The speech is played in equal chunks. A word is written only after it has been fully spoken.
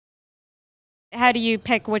How do you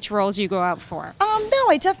pick which roles you go out for? No,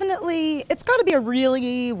 I definitely, it's got to be a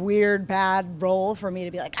really weird, bad role for me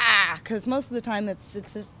to be like, because most of the time it's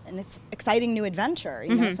an exciting new adventure,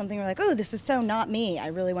 you know, something where like, oh, this is so not me. I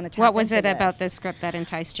really want to tap into What was it this. about this script that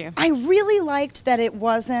enticed you? I really liked that it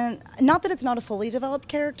wasn't, not that it's not a fully developed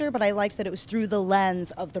character, but I liked that it was through the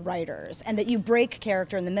lens of the writers and that you break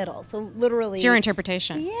character in the middle. So literally. It's your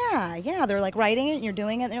interpretation. Yeah. They're like writing it and you're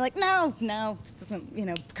doing it and they're like, no, this isn't, you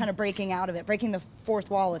know, kind of breaking out of it, breaking the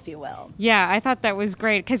fourth wall, if you will. Yeah, I thought that was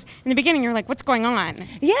great because in the beginning you're like, what's going on?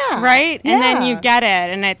 Yeah. Right? Yeah. And then you get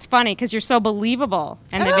it and it's funny because you're so believable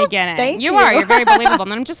in the beginning. Thank you. You're very believable.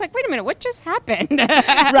 And then I'm just like, wait a minute, what just happened?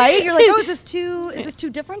 Right? You're like, oh, is this two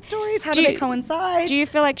different stories? How do they coincide? Do you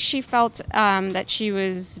feel like she felt that she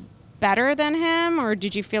was better than him, or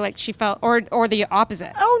did you feel like she felt, or the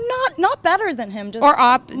opposite? Oh, not better than him,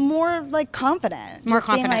 just more like confident. More just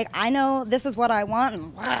confident. Being like, I know this is what I want,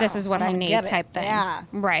 and wow, this is what I need type thing. Yeah.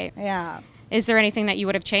 Right. Yeah. Is there anything that you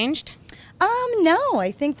would have changed? No,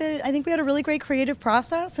 I think we had a really great creative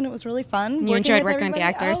process and it was really fun. You enjoyed working with the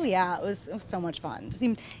actors? Oh yeah, it was so much fun. It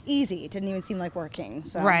seemed easy. It didn't even seem like working.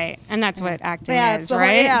 So. Right, and that's what acting is,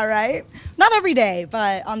 right? Yeah, right. Not every day,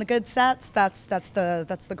 but on the good sets, that's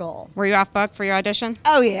the goal. Were you off book for your audition?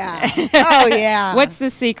 Oh yeah. Oh yeah. What's the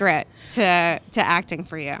secret to acting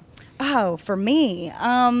for you? Oh, for me.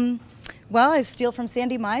 Well, I steal from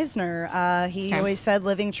Sandy Meisner. He always said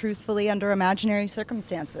living truthfully under imaginary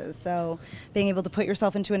circumstances. So being able to put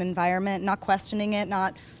yourself into an environment, not questioning it,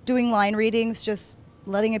 not doing line readings, just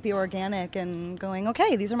letting it be organic and going,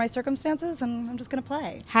 okay, these are my circumstances and I'm just going to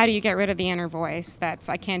play. How do you get rid of the inner voice that's,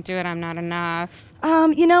 I can't do it, I'm not enough?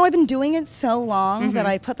 You know, I've been doing it so long that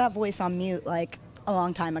I put that voice on mute like a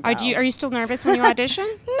long time ago. Are you still nervous when you audition?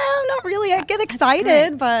 No, not really. I get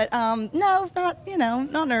excited, but no,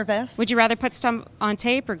 not nervous. Would you rather put stuff on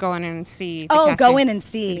tape or go in and see? Go in and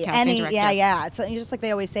see director? Yeah. It's just like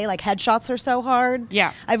they always say, like headshots are so hard.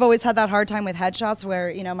 Yeah, I've always had that hard time with headshots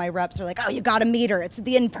where you know my reps are like, oh, you got to meet her. It's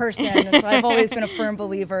the in person. And so I've always been a firm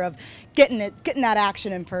believer of getting that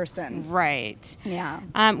action in person. Right. Yeah.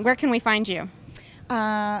 Where can we find you?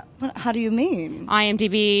 How do you mean?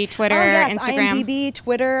 IMDb, Twitter, Instagram. IMDb,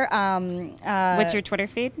 Twitter. What's your Twitter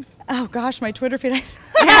feed? Oh gosh, my Twitter feed. Yeah,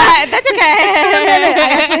 that's okay.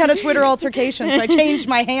 I actually had a Twitter altercation, so I changed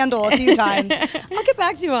my handle a few times. I'll get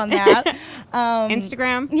back to you on that.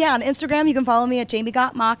 Instagram? Yeah, on Instagram you can follow me at Jamie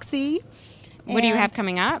Got Moxie. What do you have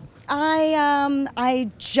coming up? I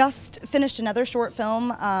just finished another short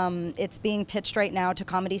film. It's being pitched right now to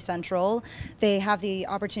Comedy Central. They have the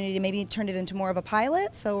opportunity to maybe turn it into more of a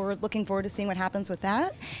pilot, so we're looking forward to seeing what happens with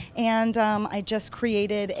that. And I just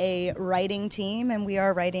created a writing team, and we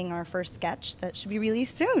are writing our first sketch that should be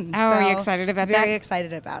released soon. Oh, are you excited about that? Very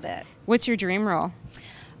excited about it. What's your dream role?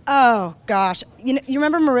 Oh gosh, you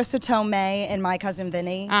remember Marissa Tomei and My Cousin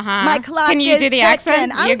Vinny? My clock Can you do the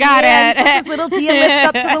accent? You got it. Put his little Tia lips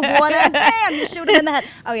up to the water. Bam! You shoot him in the head.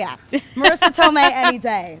 Oh yeah, Marissa Tomei any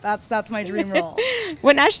day. That's my dream role.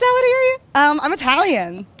 What nationality are you? I'm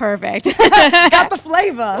Italian. Perfect. Got the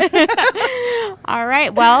flavor. All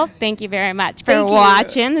right. Well, thank you very much for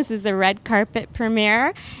watching. This is the Red Carpet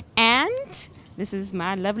premiere, and this is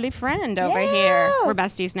my lovely friend over here. We're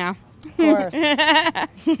besties now. Of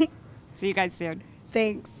course. See you guys soon.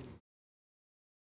 Thanks.